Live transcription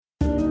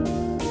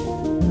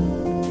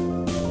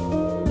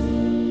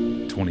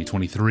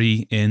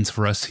2023 ends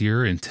for us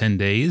here in 10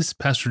 days,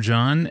 Pastor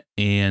John.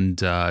 And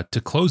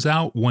to close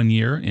out one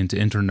year and to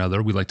enter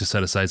another, we like to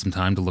set aside some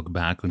time to look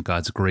back on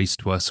God's grace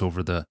to us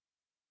over the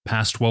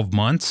past 12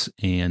 months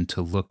and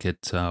to look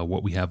at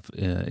what we have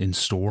in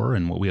store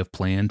and what we have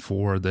planned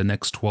for the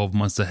next 12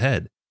 months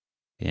ahead.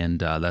 And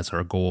that's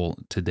our goal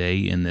today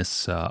in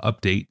this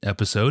update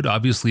episode.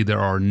 Obviously, there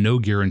are no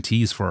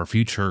guarantees for our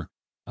future,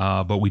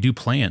 but we do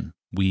plan.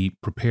 We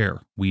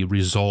prepare, we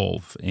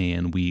resolve,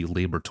 and we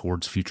labor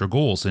towards future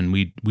goals. And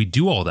we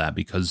do all that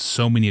because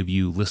so many of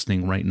you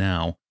listening right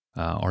now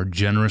are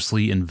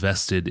generously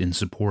invested in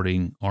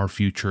supporting our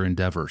future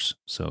endeavors.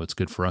 So it's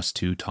good for us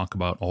to talk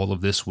about all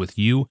of this with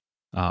you,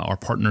 our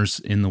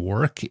partners in the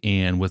work,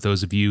 and with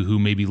those of you who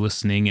may be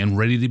listening and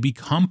ready to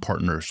become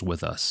partners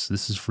with us.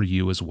 This is for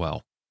you as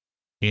well.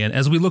 And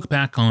as we look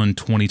back on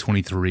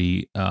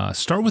 2023,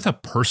 start with a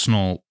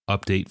personal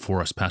update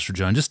for us, Pastor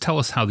John. Just tell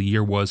us how the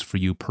year was for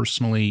you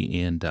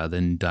personally, and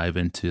then dive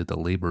into the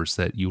labors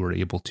that you were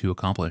able to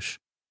accomplish.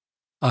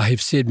 I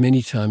have said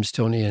many times,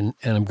 Tony, and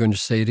I'm going to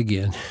say it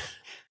again,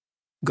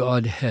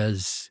 God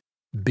has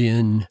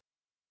been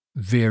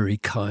very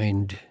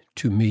kind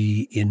to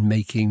me in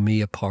making me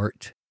a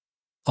part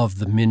of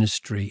the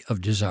ministry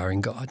of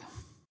Desiring God.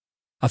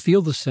 I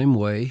feel the same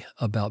way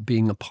about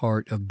being a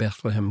part of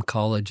Bethlehem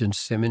College and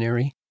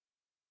Seminary,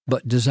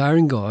 but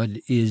Desiring God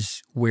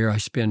is where I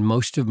spend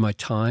most of my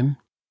time,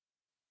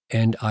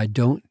 and I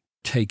don't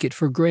take it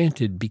for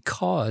granted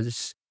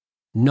because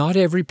not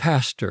every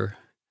pastor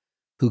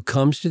who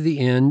comes to the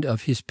end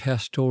of his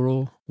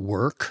pastoral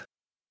work,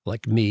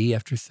 like me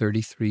after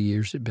 33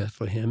 years at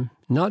Bethlehem,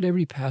 not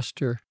every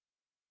pastor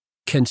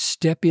can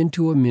step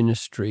into a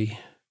ministry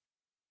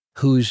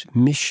whose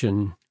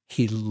mission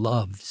he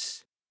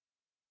loves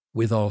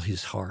with all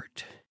his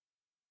heart.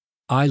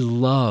 I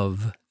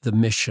love the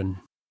mission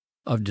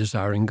of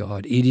Desiring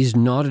God. It is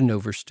not an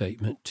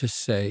overstatement to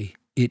say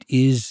it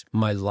is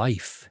my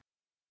life.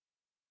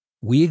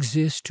 We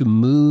exist to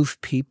move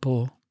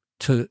people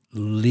to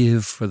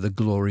live for the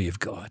glory of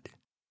God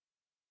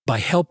by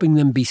helping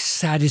them be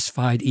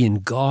satisfied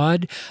in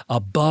God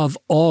above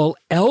all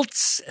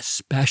else,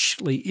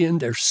 especially in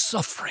their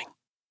suffering,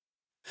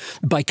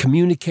 by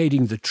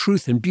communicating the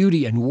truth and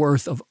beauty and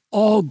worth of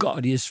all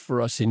God is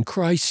for us in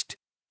Christ,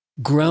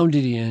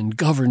 grounded in,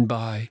 governed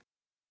by,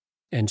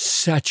 and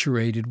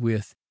saturated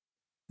with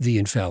the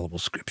infallible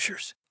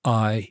Scriptures.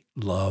 I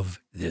love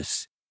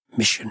this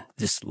mission,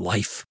 this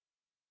life.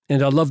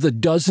 And I love the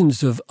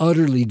dozens of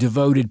utterly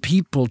devoted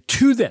people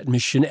to that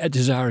mission at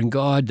Desiring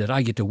God that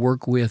I get to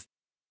work with.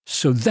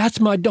 So that's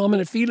my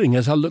dominant feeling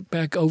as I look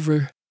back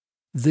over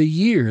the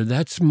year.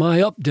 That's my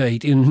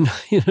update in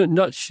a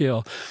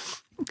nutshell.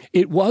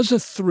 It was a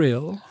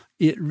thrill.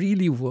 It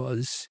really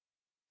was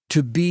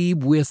to be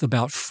with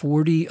about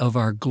 40 of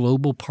our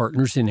global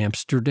partners in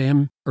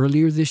Amsterdam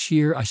earlier this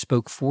year. I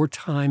spoke 4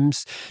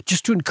 times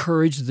just to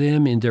encourage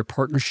them in their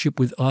partnership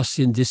with us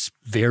in this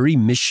very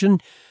mission.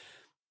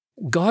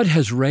 God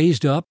has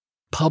raised up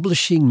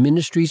publishing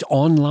ministries,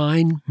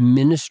 online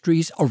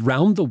ministries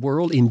around the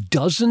world in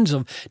dozens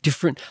of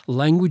different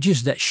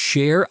languages that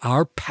share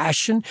our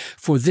passion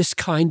for this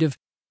kind of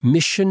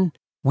mission.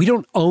 We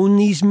don't own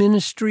these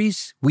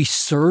ministries. We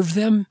serve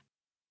them.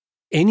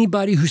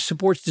 Anybody who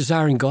supports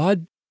Desiring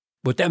God,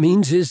 what that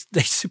means is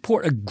they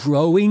support a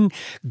growing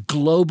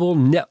global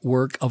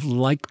network of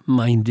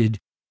like-minded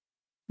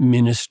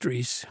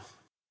ministries.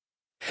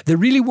 There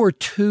really were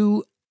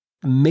 2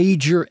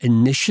 major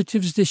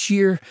initiatives this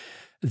year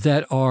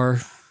that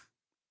are,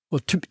 well,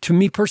 to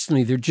me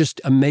personally, they're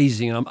just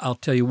amazing. I'll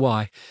tell you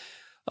why.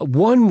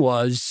 One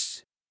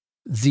was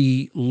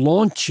the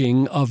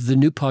launching of the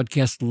new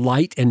podcast,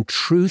 Light and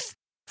Truth,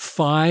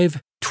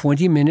 5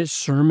 20-minute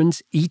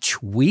sermons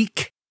each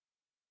week.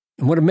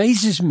 And what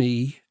amazes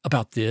me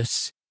about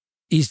this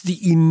is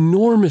the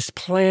enormous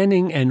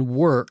planning and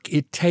work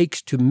it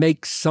takes to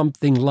make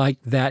something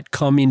like that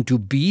come into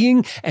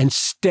being and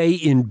stay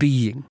in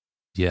being.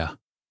 Yeah.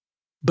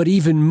 But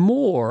even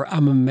more,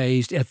 I'm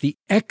amazed at the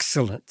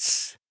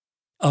excellence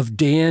of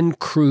Dan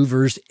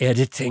Kruver's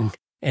editing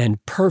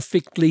and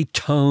perfectly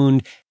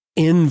toned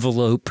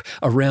envelope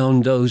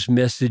around those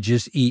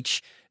messages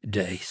each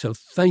day. So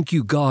thank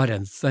you, God,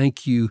 and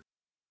thank you,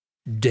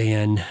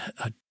 Dan.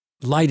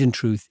 Light and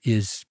Truth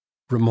is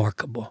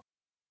remarkable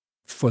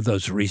for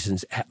those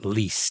reasons, at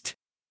least.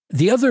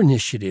 The other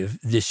initiative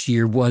this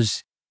year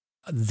was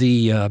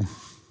the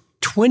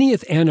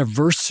 20th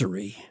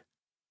anniversary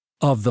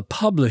of the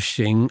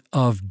publishing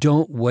of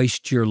Don't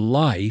Waste Your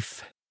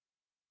Life.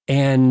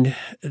 And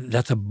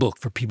that's a book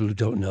for people who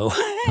don't know,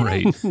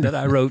 right? that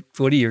I wrote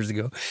 40 years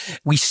ago.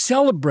 We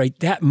celebrate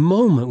that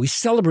moment. We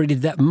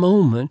celebrated that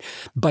moment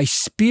by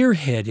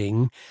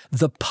spearheading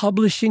the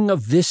publishing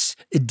of this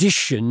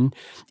edition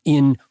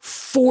in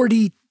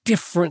 40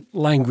 different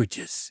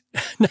languages.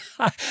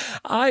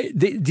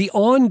 The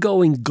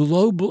ongoing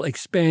global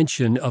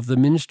expansion of the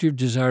ministry of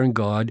Desiring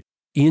God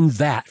in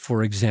that,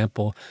 for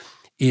example,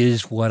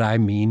 is what I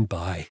mean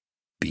by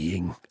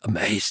being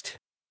amazed.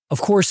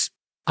 Of course,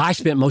 I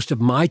spent most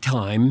of my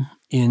time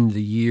in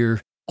the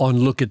year on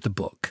Look at the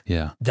Book.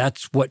 Yeah.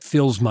 That's what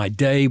fills my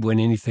day when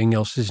anything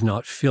else is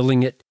not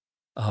filling it.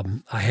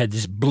 I had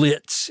this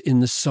blitz in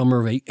the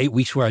summer of 8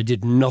 weeks where I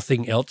did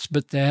nothing else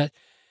but that.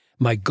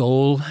 My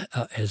goal,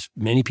 as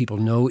many people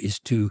know, is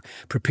to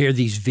prepare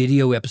these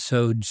video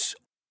episodes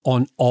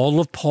on all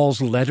of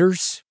Paul's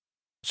letters.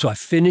 So I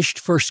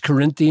finished 1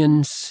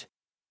 Corinthians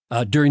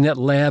during that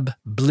lab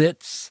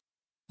blitz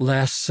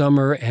last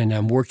summer, and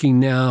I'm working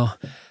now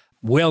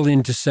well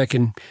into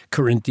 2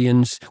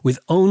 Corinthians with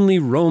only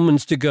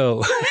Romans to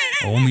go.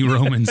 Only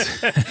Romans.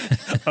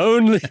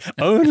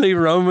 only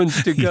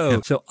Romans to go. Yeah.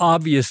 So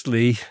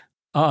obviously,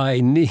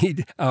 I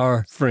need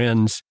our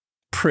friends'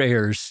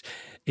 prayers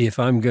if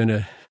I'm going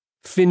to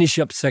finish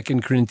up 2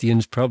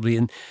 Corinthians probably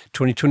in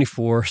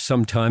 2024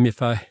 sometime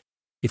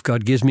if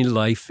God gives me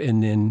life,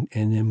 and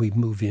then we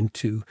move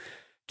into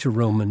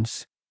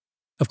Romans.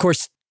 Of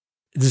course,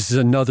 this is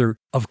another,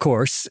 of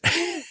course,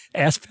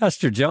 Ask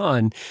Pastor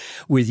John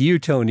with you,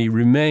 Tony,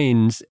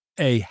 remains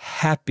a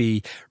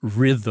happy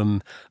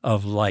rhythm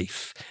of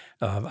life.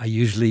 I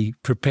usually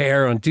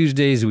prepare on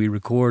Tuesdays. We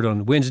record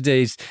on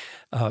Wednesdays.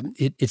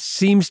 It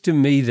seems to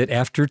me that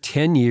after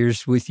 10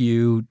 years with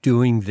you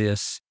doing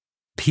this,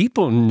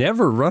 people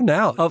never run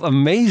out of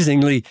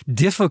amazingly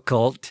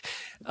difficult,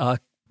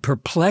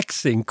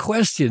 perplexing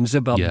questions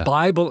about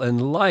Bible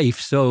and life.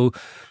 So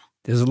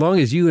as long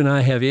as you and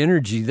I have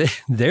energy,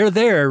 they're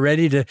there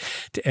ready to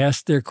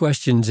ask their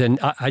questions. And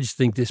I just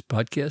think this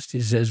podcast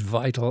is as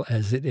vital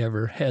as it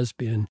ever has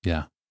been.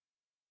 Yeah.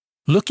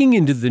 Looking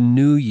into the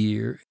new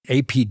year,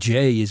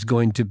 APJ is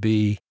going to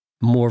be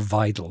more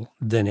vital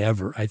than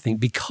ever, I think,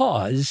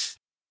 because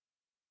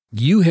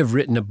you have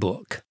written a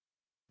book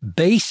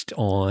based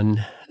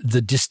on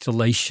the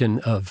distillation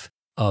of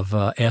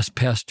Ask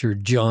Pastor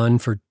John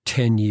for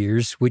 10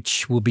 years,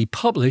 which will be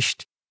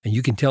published, and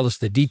you can tell us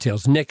the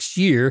details, next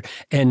year.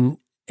 And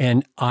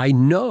I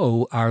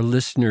know our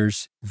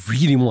listeners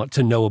really want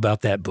to know about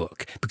that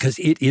book because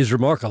it is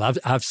remarkable.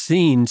 I've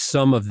seen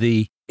some of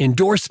the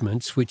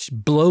endorsements which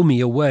blow me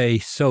away.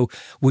 So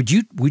would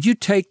you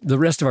take the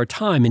rest of our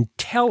time and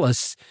tell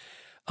us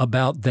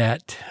about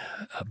that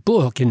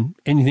book and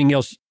anything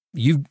else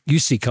you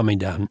see coming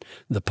down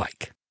the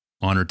pike?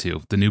 Honored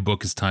to. The new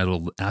book is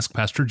titled Ask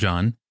Pastor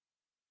John,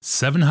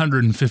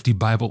 750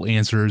 Bible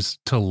Answers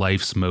to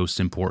Life's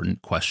Most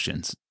Important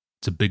Questions.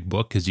 It's a big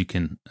book, as you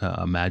can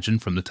imagine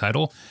from the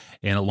title,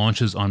 and it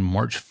launches on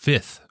March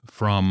 5th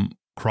from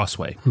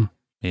Crossway.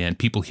 And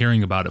people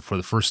hearing about it for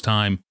the first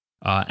time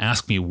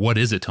ask me, what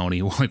is it,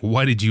 Tony? Like,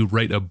 why did you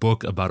write a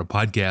book about a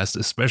podcast,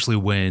 especially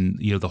when,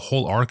 the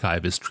whole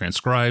archive is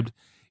transcribed,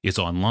 it's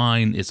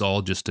online, it's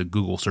all just a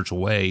Google search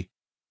away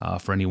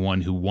for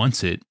anyone who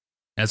wants it?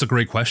 That's a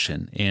great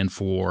question. And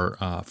for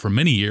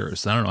many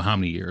years, I don't know how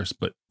many years,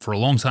 but for a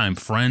long time,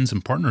 friends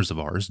and partners of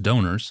ours,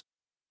 donors,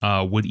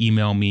 would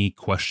email me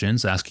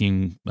questions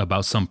asking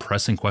about some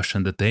pressing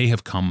question that they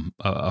have come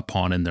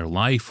upon in their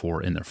life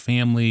or in their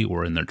family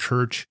or in their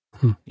church,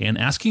 and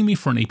asking me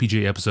for an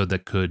APJ episode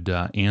that could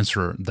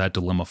answer that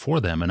dilemma for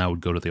them. And I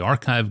would go to the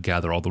archive,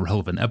 gather all the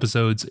relevant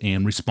episodes,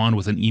 and respond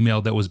with an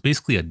email that was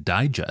basically a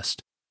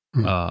digest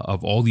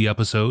of all the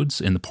episodes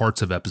and the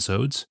parts of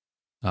episodes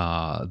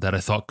that I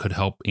thought could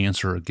help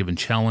answer a given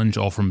challenge,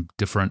 all from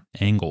different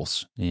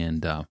angles.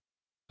 And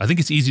I think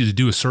it's easy to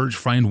do a search,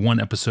 find one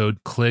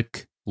episode,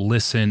 click,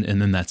 listen,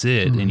 and then that's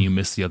it, and you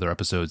miss the other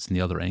episodes and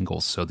the other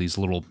angles. So these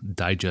little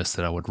digests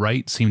that I would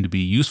write seem to be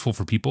useful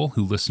for people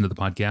who listen to the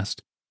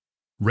podcast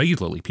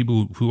regularly,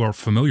 people who are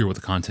familiar with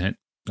the content.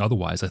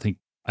 Otherwise, I think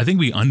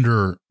we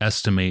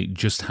underestimate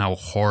just how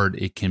hard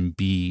it can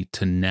be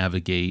to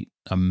navigate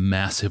a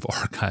massive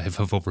archive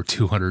of over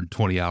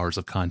 220 hours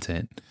of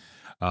content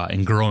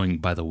and growing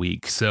by the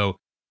week. So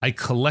I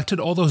collected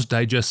all those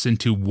digests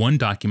into one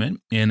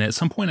document, and at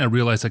some point I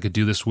realized I could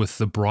do this with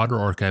the broader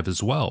archive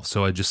as well.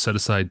 So I just set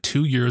aside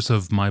 2 years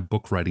of my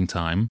book writing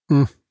time.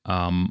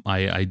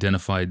 I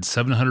identified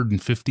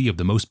 750 of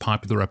the most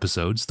popular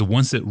episodes, the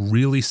ones that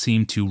really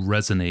seemed to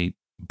resonate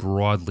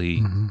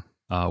broadly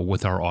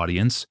with our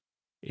audience.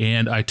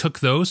 And I took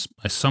those,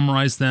 I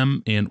summarized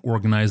them, and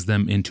organized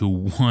them into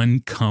one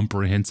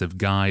comprehensive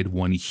guide,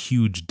 one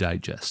huge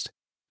digest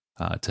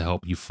to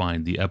help you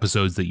find the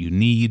episodes that you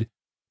need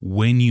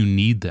when you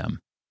need them.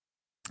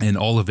 And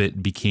all of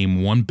it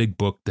became one big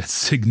book that's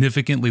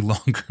significantly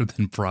longer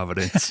than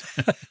Providence.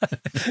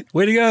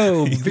 Way to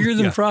go. Bigger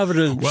than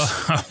Providence.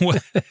 Well,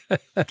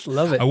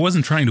 love it. I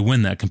wasn't trying to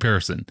win that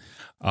comparison,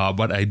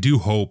 but I do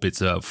hope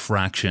it's a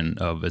fraction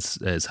of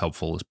as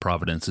helpful as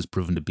Providence has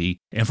proven to be.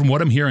 And from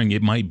what I'm hearing,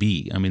 it might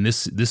be. I mean,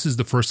 this is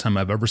the first time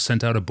I've ever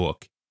sent out a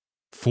book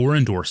for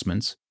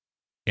endorsements,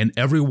 and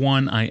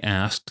everyone I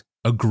asked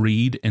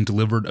agreed and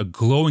delivered a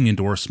glowing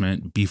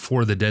endorsement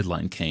before the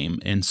deadline came.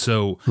 And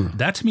so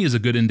that to me is a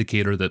good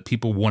indicator that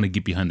people want to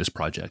get behind this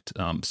project.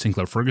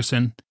 Sinclair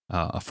Ferguson,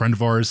 a friend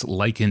of ours,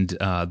 likened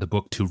the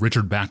book to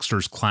Richard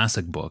Baxter's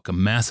classic book, a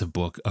massive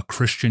book, A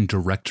Christian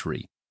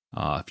Directory.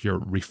 If you're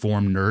a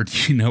Reformed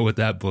nerd, you know what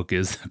that book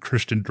is, A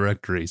Christian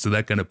Directory. So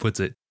that kind of puts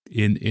it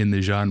in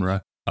the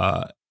genre.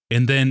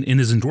 And then in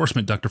his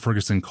endorsement, Dr.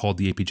 Ferguson called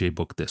the APJ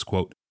book this,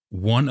 quote,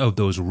 one of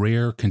those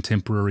rare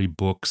contemporary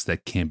books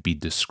that can be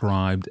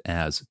described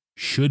as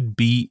should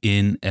be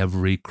in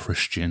every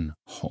Christian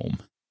home,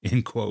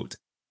 end quote.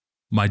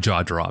 My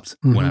jaw dropped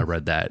when I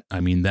read that.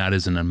 I mean, that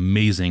is an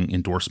amazing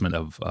endorsement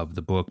of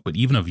the book, but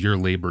even of your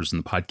labors in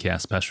the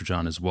podcast, Pastor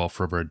John, as well,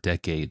 for over a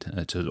decade.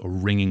 It's a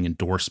ringing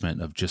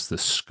endorsement of just the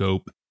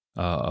scope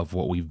of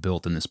what we've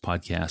built in this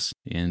podcast.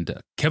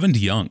 And Kevin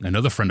DeYoung,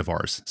 another friend of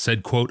ours,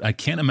 said, quote, I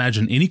can't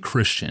imagine any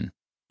Christian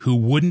who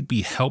wouldn't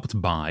be helped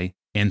by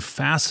and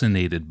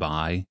fascinated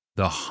by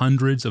the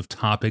hundreds of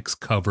topics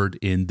covered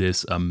in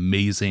this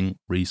amazing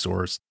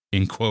resource,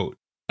 end quote.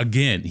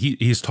 Again,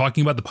 he's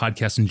talking about the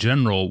podcast in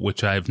general,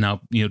 which I've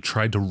now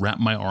tried to wrap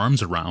my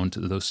arms around,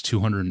 those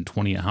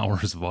 220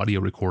 hours of audio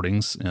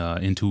recordings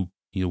into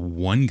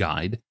one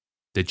guide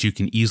that you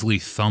can easily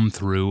thumb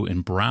through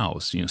and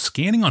browse.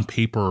 Scanning on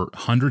paper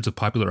hundreds of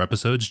popular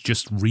episodes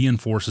just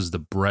reinforces the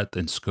breadth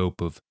and scope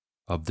of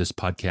this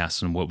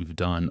podcast and what we've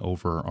done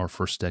over our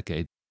first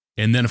decade.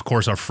 And then, of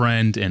course, our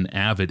friend and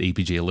avid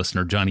APJ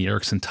listener, Johnny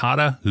Erickson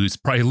Tata, who's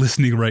probably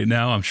listening right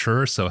now, I'm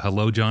sure. So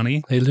hello,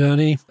 Johnny. Hey,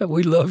 Johnny.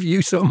 We love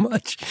you so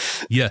much.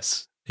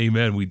 Yes.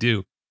 Amen. We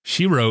do.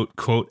 She wrote,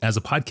 quote, as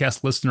a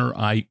podcast listener,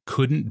 I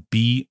couldn't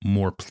be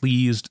more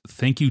pleased.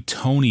 Thank you,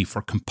 Tony,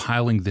 for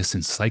compiling this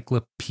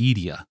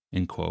encyclopedia,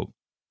 end quote.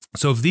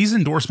 So if these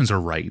endorsements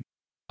are right,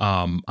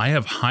 I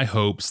have high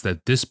hopes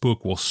that this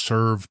book will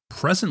serve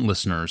present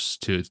listeners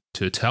to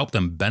help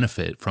them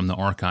benefit from the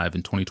archive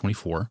in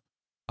 2024.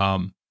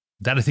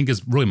 That I think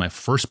is really my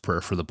first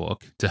prayer for the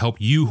book, to help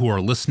you who are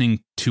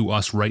listening to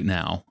us right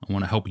now. I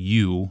want to help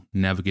you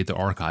navigate the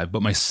archive.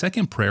 But my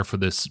second prayer for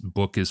this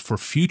book is for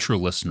future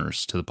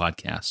listeners to the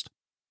podcast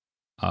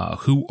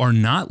who are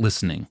not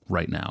listening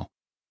right now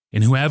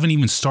and who haven't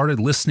even started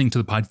listening to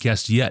the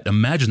podcast yet.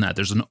 Imagine that.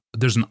 There's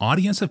an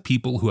audience of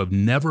people who have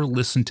never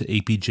listened to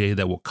APJ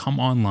that will come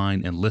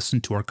online and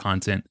listen to our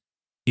content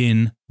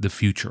in the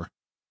future.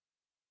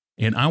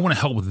 And I want to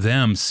help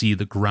them see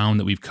the ground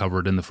that we've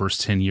covered in the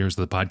first 10 years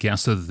of the podcast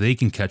so that they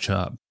can catch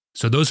up.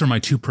 So those are my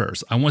two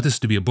prayers. I want this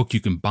to be a book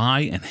you can buy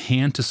and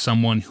hand to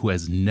someone who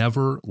has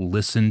never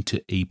listened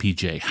to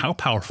APJ. How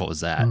powerful is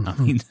that? Mm-hmm. I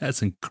mean,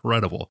 that's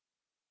incredible.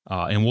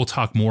 And we'll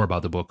talk more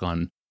about the book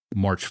on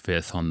March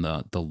 5th on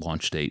the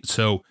launch date.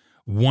 So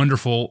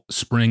wonderful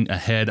spring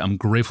ahead. I'm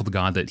grateful to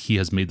God that he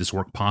has made this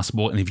work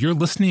possible. And if you're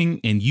listening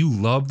and you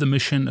love the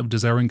mission of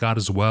Desiring God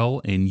as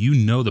well, and you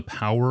know the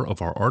power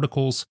of our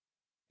articles,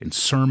 and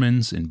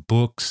sermons and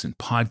books and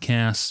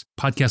podcasts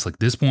like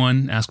this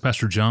one, Ask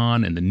Pastor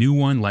John, and the new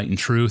one, Light and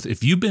Truth.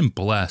 If you've been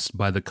blessed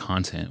by the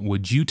content,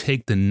 would you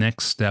take the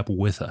next step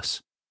with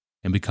us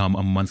and become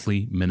a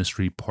monthly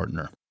ministry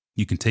partner?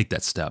 You can take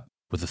that step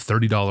with a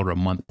 $30 a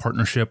month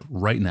partnership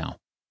right now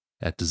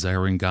at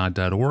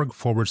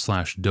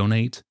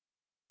desiringgod.org/donate.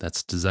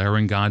 That's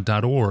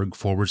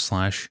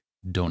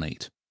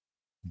desiringgod.org/donate.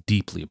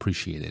 Deeply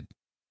appreciated.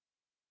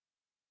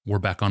 We're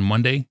back on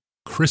Monday,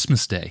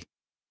 Christmas Day,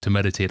 to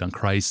meditate on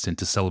Christ and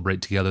to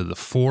celebrate together the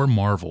four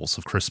marvels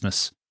of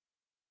Christmas.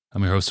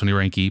 I'm your host, Tony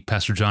Reinke.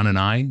 Pastor John and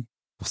I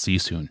will see you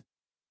soon.